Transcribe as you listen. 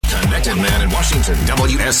connected man in Washington,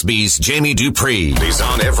 WSB's Jamie Dupree. He's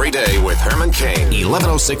on every day with Herman Cain,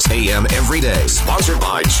 11:06 a.m. every day. Sponsored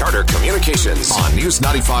by Charter Communications on News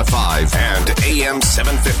 95.5 and AM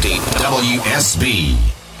 750 WSB.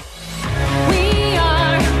 We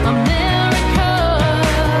are America,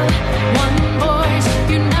 one voice,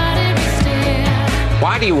 united we stand.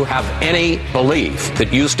 Why do you have any belief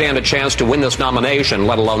that you stand a chance to win this nomination,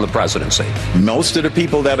 let alone the presidency? Most of the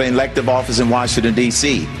people that are in elective office in Washington,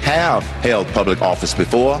 D.C. have held public office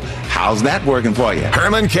before. How's that working for you?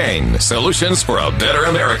 Herman Cain, Solutions for a Better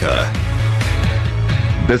America.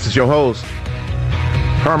 This is your host,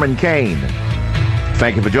 Herman Cain.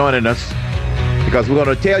 Thank you for joining us, because we're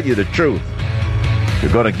going to tell you the truth.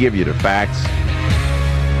 We're going to give you the facts,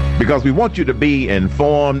 because we want you to be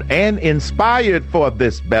informed and inspired for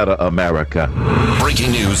this better America.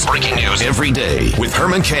 Breaking news every day with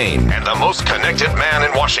Herman Cain and the most connected man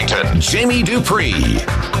in Washington, Jamie Dupree.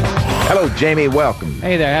 Hello, Jamie. Welcome.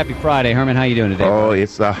 Hey there. Happy Friday, Herman. How you doing today? Oh,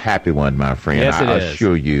 it's a happy one, my friend. Yes, it I is.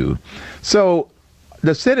 assure you. So,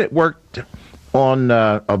 the Senate worked on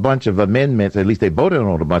a bunch of amendments. At least they voted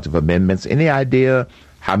on a bunch of amendments. Any idea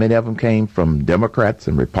how many of them came from Democrats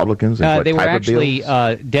and Republicans? And what They were type actually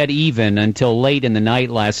of bills? dead even until late in the night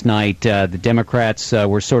last night. The Democrats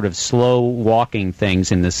were sort of slow walking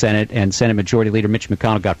things in the Senate, and Senate Majority Leader Mitch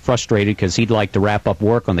McConnell got frustrated because he'd like to wrap up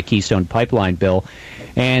work on the Keystone Pipeline bill.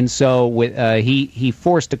 And so he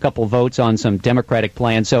forced a couple votes on some Democratic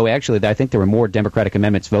plans. So actually, I think there were more Democratic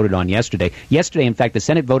amendments voted on yesterday. Yesterday, in fact, the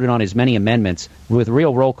Senate voted on as many amendments with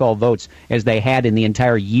real roll call votes as they had in the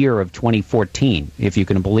entire year of 2014, if you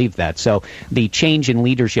can believe that. So the change in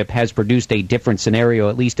leadership has produced a different scenario,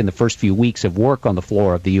 at least in the first few weeks of work on the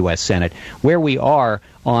floor of the U.S. Senate. Where we are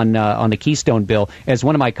on the Keystone bill, as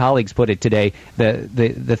one of my colleagues put it today,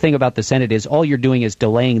 the thing about the Senate is all you're doing is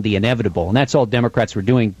delaying the inevitable, and that's all Democrats were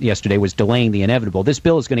doing yesterday, was delaying the inevitable. This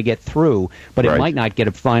bill is going to get through, but it might not get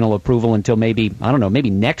a final approval until maybe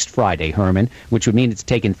next Friday, Herman, which would mean it's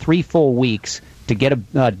taken 3 full weeks to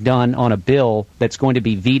get done on a bill that's going to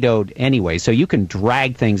be vetoed anyway. So you can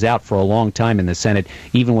drag things out for a long time in the Senate,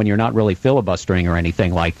 even when you're not really filibustering or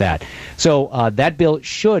anything like that. So that bill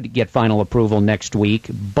should get final approval next week,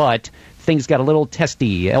 but things got a little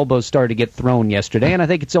testy. Elbows started to get thrown yesterday, and I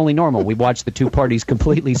think it's only normal. We watched the two parties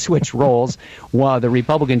completely switch roles. While the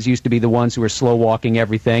Republicans used to be the ones who were slow-walking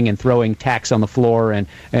everything and throwing tacks on the floor and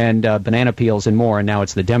banana peels and more, and now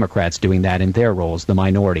it's the Democrats doing that in their roles, the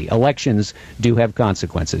minority. Elections do have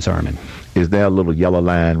consequences, Herman. Is there a little yellow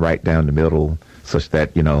line right down the middle such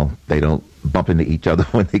that, they don't bump into each other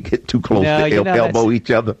when they get too close to elbow each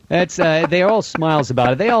other? They're all smiles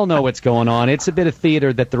about it. They all know what's going on. It's a bit of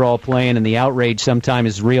theater that they're all playing, and the outrage sometimes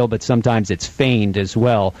is real, but sometimes it's feigned as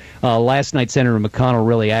well. Last night, Senator McConnell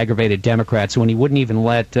really aggravated Democrats when he wouldn't even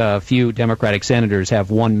let a few Democratic senators have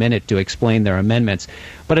 1 minute to explain their amendments.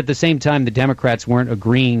 But at the same time, the Democrats weren't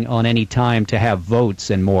agreeing on any time to have votes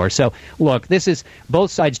and more. So, look, both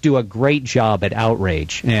sides do a great job at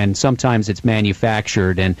outrage, and sometimes it's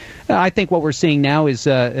manufactured. And I think what we're seeing now is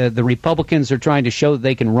the Republicans are trying to show that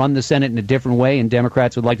they can run the Senate in a different way, and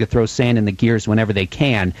Democrats would like to throw sand in the gears whenever they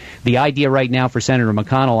can. The idea right now for Senator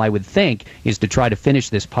McConnell, I would think, is to try to finish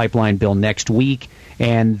this pipeline bill next week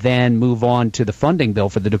and then move on to the funding bill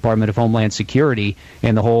for the Department of Homeland Security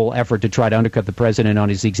and the whole effort to try to undercut the president on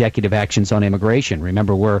his executive actions on immigration.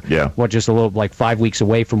 Remember, we're just a little like 5 weeks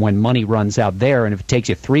away from when money runs out there, and if it takes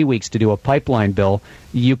you 3 weeks to do a pipeline bill,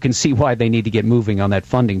 you can see why they need to get moving on that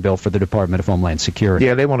funding bill for the Department of Homeland Security.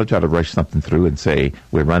 Yeah, they want to try to rush something through and say,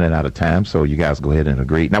 we're running out of time, so you guys go ahead and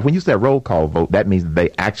agree. Now, when you say roll call vote, that means they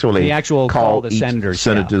actually call the each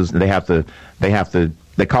senators, and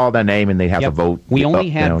they call their name and they have to vote. We only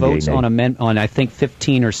had votes on I think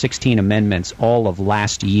 15 or 16 amendments all of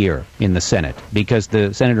last year in the Senate because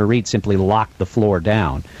the Senator Reid simply locked the floor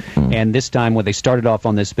down. And this time when they started off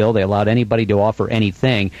on this bill, they allowed anybody to offer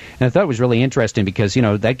anything. And I thought it was really interesting because,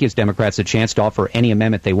 that gives Democrats a chance to offer any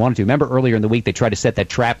amendment they wanted to. Remember earlier in the week they tried to set that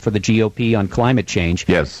trap for the GOP on climate change.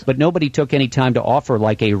 Yes. But nobody took any time to offer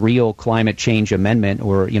like a real climate change amendment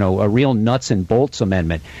or, a real nuts and bolts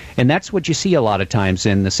amendment. And that's what you see a lot of times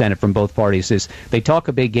in the Senate from both parties is they talk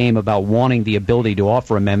a big game about wanting the ability to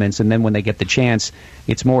offer amendments, and then when they get the chance,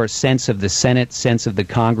 it's more a sense of the Senate, sense of the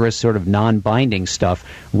Congress, sort of non-binding stuff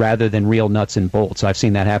rather than real nuts and bolts. I've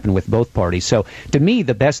seen that happen with both parties. So to me,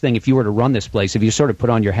 the best thing, if you were to run this place, if you sort of put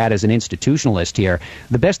on your hat as an institutionalist here,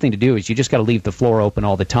 the best thing to do is you just got to leave the floor open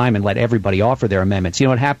all the time and let everybody offer their amendments. You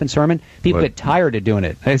know what happens, Herman? People get tired of doing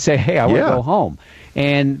it. They say, hey, I want to go home.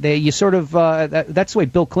 And that's the way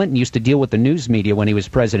Bill Clinton used to deal with the news media when he was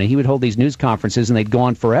president. He would hold these news conferences, and they'd go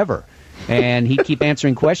on forever. and he'd keep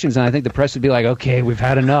answering questions, and I think the press would be like, okay, we've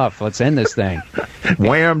had enough. Let's end this thing.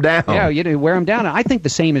 Wear him down. Yeah, you wear them down. I think the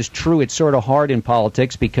same is true. It's sort of hard in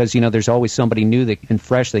politics because, there's always somebody new and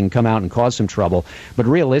fresh that can come out and cause some trouble. But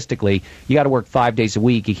realistically, you got to work 5 days a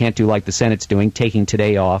week. You can't do like the Senate's doing, taking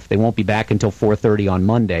today off. They won't be back until 4:30 on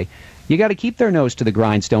Monday. You got to keep their nose to the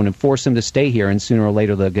grindstone and force them to stay here, and sooner or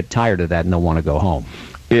later they'll get tired of that and they'll want to go home.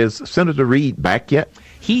 Is Senator Reid back yet?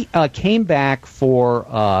 He came back for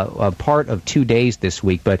a part of 2 days this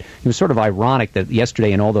week, but it was sort of ironic that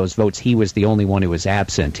yesterday in all those votes he was the only one who was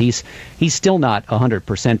absent. He's still not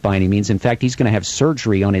 100% by any means. In fact, he's going to have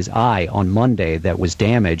surgery on his eye on Monday that was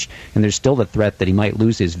damaged, and there's still the threat that he might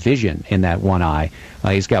lose his vision in that one eye.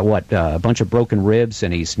 He's got a bunch of broken ribs,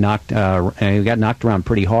 and he got knocked around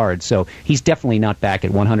pretty hard. So he's definitely not back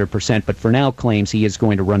at 100%, but for now claims he is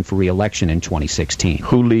going to run for re-election in 2016.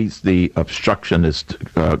 Who leads the obstructionist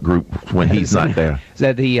group when he's not there?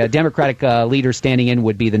 The Democratic leader standing in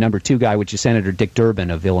would be the number 2 guy, which is Senator Dick Durbin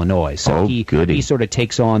of Illinois. So he sort of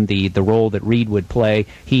takes on the role that Reid would play.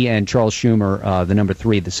 He and Charles Schumer, the number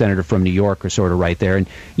 3, the senator from New York, are sort of right there. And,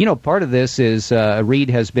 part of this is Reid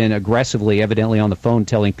has been aggressively, evidently on the phone,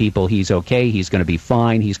 telling people he's okay, he's going to be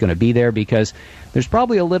fine, he's going to be there, because there's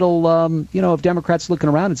probably a little, of Democrats looking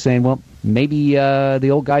around and saying, well, maybe the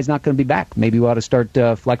old guy's not going to be back. Maybe we ought to start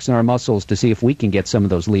flexing our muscles to see if we can get some of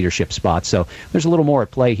those leadership spots. So there's a little more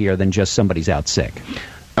at play here than just somebody's out sick.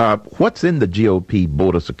 What's in the GOP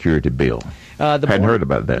border security bill? Hadn't heard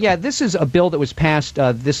about that. Yeah, this is a bill that was passed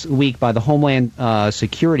this week by the Homeland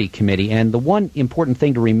Security Committee, and the one important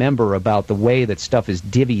thing to remember about the way that stuff is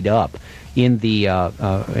divvied up in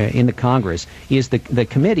the Congress is the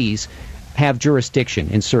committees have jurisdiction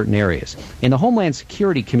in certain areas. In the Homeland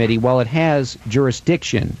Security Committee, while it has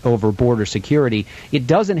jurisdiction over border security, it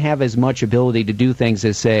doesn't have as much ability to do things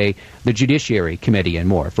as, say, the Judiciary Committee and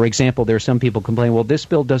more. For example, there are some people complaining, well, this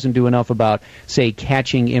bill doesn't do enough about, say,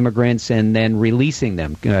 catching immigrants and then releasing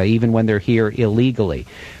them, even when they're here illegally.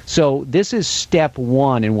 So this is step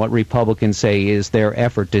one in what Republicans say is their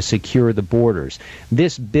effort to secure the borders.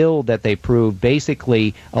 This bill that they proved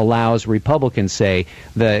basically allows, Republicans say,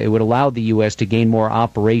 that it would allow the U.S. to gain more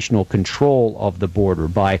operational control of the border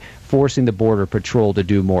by forcing the Border Patrol to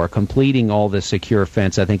do more, completing all the secure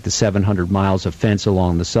fence, I think the 700 miles of fence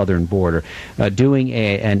along the southern border, doing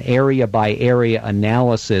an area-by-area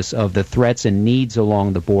analysis of the threats and needs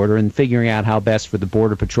along the border and figuring out how best for the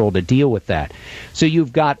Border Patrol to deal with that. So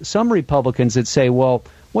you've got some Republicans that say, well,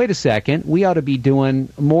 wait a second, we ought to be doing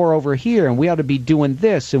more over here, and we ought to be doing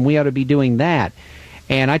this, and we ought to be doing that.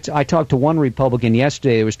 And I talked to one Republican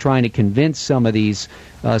yesterday that was trying to convince some of these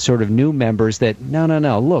sort of new members that,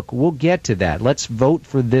 no, look, we'll get to that. Let's vote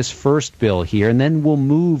for this first bill here, and then we'll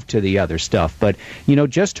move to the other stuff. But,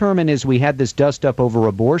 just Herman, as we had this dust-up over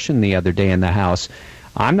abortion the other day in the House,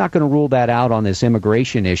 I'm not going to rule that out on this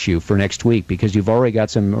immigration issue for next week, because you've already got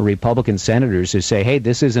some Republican senators who say, hey,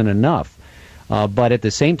 this isn't enough. But at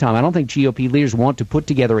the same time, I don't think GOP leaders want to put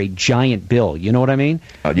together a giant bill. You know what I mean?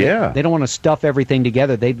 Yeah. They don't want to stuff everything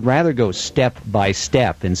together. They'd rather go step by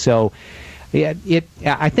step. And so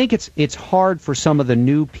I think it's hard for some of the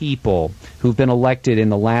new people who've been elected in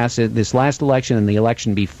this last election and the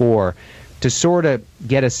election before to sort of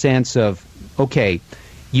get a sense of, okay,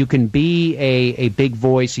 you can be a big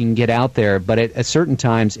voice, you can get out there, but at certain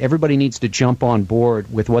times, everybody needs to jump on board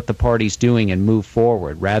with what the party's doing and move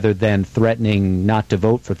forward, rather than threatening not to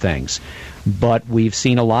vote for things. But we've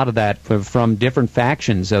seen a lot of that from different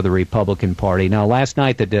factions of the Republican Party. Now, last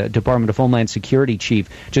night, the Department of Homeland Security chief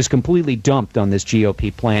just completely dumped on this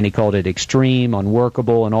GOP plan. He called it extreme,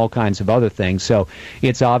 unworkable, and all kinds of other things. So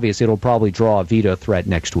it's obvious it'll probably draw a veto threat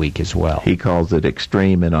next week as well. He calls it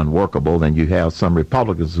extreme and unworkable, and you have some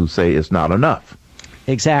Republicans who say it's not enough.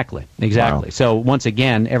 Exactly. Wow. So once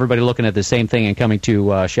again, everybody looking at the same thing and coming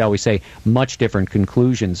to, shall we say, much different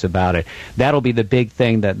conclusions about it. That'll be the big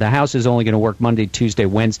thing. That the House is only going to work Monday, Tuesday,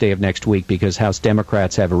 Wednesday of next week, because House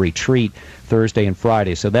Democrats have a retreat Thursday and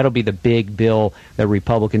Friday. So that'll be the big bill that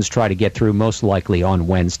Republicans try to get through, most likely on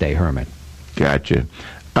Wednesday, Herman. Gotcha.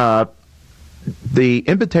 The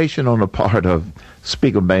invitation on the part of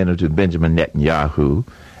Speaker Boehner to Benjamin Netanyahu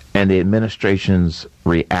and the administration's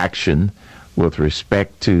reaction with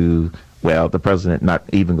respect to, well, the president not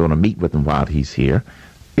even going to meet with him while he's here.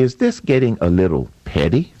 Is this getting a little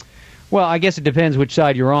petty? Well, I guess it depends which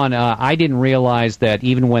side you're on. I didn't realize that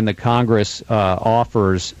even when the Congress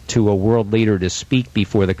offers to a world leader to speak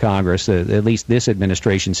before the Congress, at least this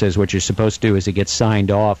administration says what you're supposed to do is it gets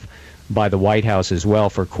signed off by the White House as well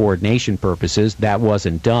for coordination purposes. That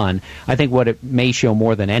wasn't done. I think what it may show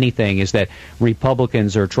more than anything is that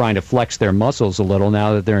Republicans are trying to flex their muscles a little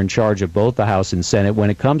now that they're in charge of both the House and Senate when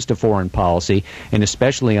it comes to foreign policy, and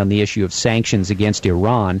especially on the issue of sanctions against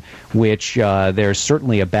Iran, which there's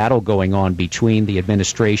certainly a battle going on between the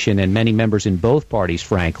administration and many members in both parties,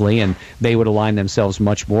 frankly, and they would align themselves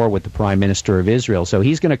much more with the Prime Minister of Israel. So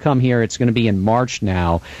he's going to come here. It's going to be in March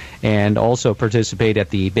now, and also participate at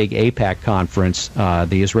the big AIPAC conference,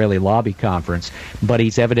 the Israeli Lobby Conference, but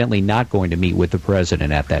he's evidently not going to meet with the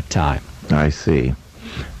president at that time. I see.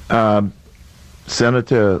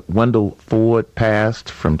 Senator Wendell Ford passed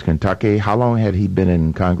from Kentucky. How long had he been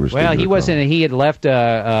in Congress? Well, he wasn't. He had left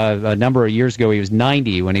a number of years ago. He was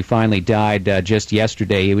 90 when he finally died just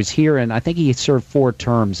yesterday. He was here, and I think he served 4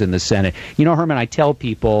 terms in the Senate. You know, Herman, I tell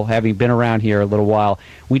people, having been around here a little while,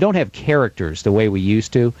 we don't have characters the way we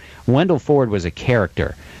used to. Wendell Ford was a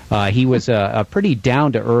character. He was a pretty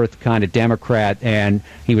down-to-earth kind of Democrat, and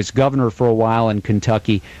he was governor for a while in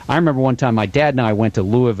Kentucky. I remember one time my dad and I went to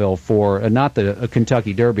Louisville for, not the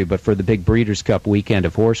Kentucky Derby, but for the big Breeders' Cup weekend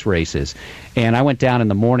of horse races. And I went down in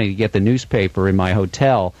the morning to get the newspaper in my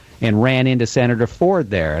hotel and ran into Senator Ford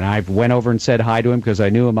there. And I went over and said hi to him because I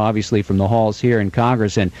knew him, obviously, from the halls here in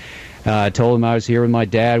Congress, and told him I was here with my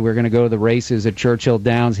dad. We were going to go to the races at Churchill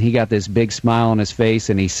Downs. He got this big smile on his face,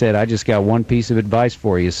 and he said, "I just got one piece of advice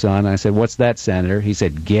for you, son." I said, "What's that, Senator?" He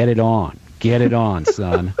said, "Get it on. Get it on,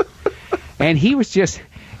 son." And he was just,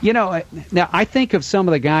 you know, now I think of some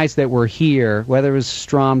of the guys that were here, whether it was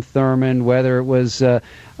Strom Thurmond, whether it was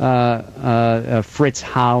Fritz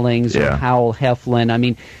Hollings or Howell Heflin. I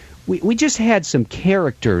mean, we just had some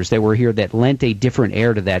characters that were here that lent a different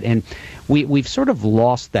air to that, and we've sort of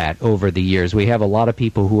lost that over the years. We have a lot of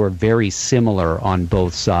people who are very similar on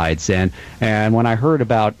both sides, and when I heard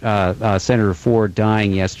about Senator Ford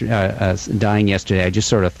dying yesterday, I just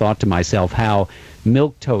sort of thought to myself how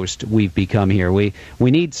milquetoast we've become here. We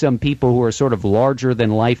need some people who are sort of larger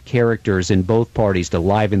than life characters in both parties to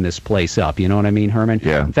liven this place up. You know what I mean, Herman?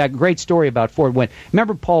 Yeah. In fact, great story about Ford.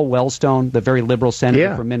 Remember Paul Wellstone, the very liberal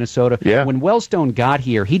senator from Minnesota? Yeah. When Wellstone got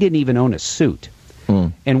here, he didn't even own a suit.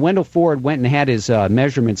 And Wendell Ford went and had his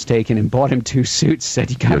measurements taken and bought him 2 suits. Said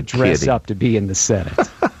he got to dress up to be in the Senate.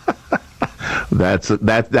 That's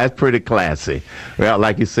pretty classy. Well,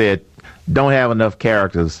 like you said, don't have enough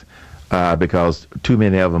characters because too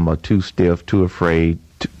many of them are too stiff, too afraid.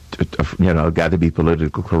 Got to be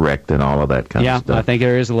politically correct and all of that kind of stuff. Yeah, I think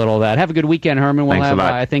there is a little of that. Have a good weekend, Herman. We'll have,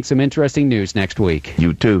 I think, some interesting news next week.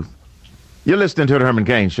 You too. You're listening to the Herman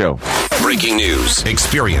Cain Show. Breaking news,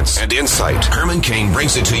 experience, and insight. Herman Cain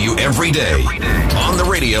brings it to you every day on the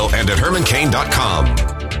radio and at HermanCain.com.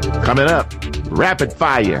 Coming up, Rapid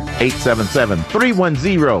Fire,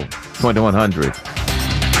 877-310-2100.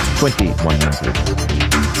 2100.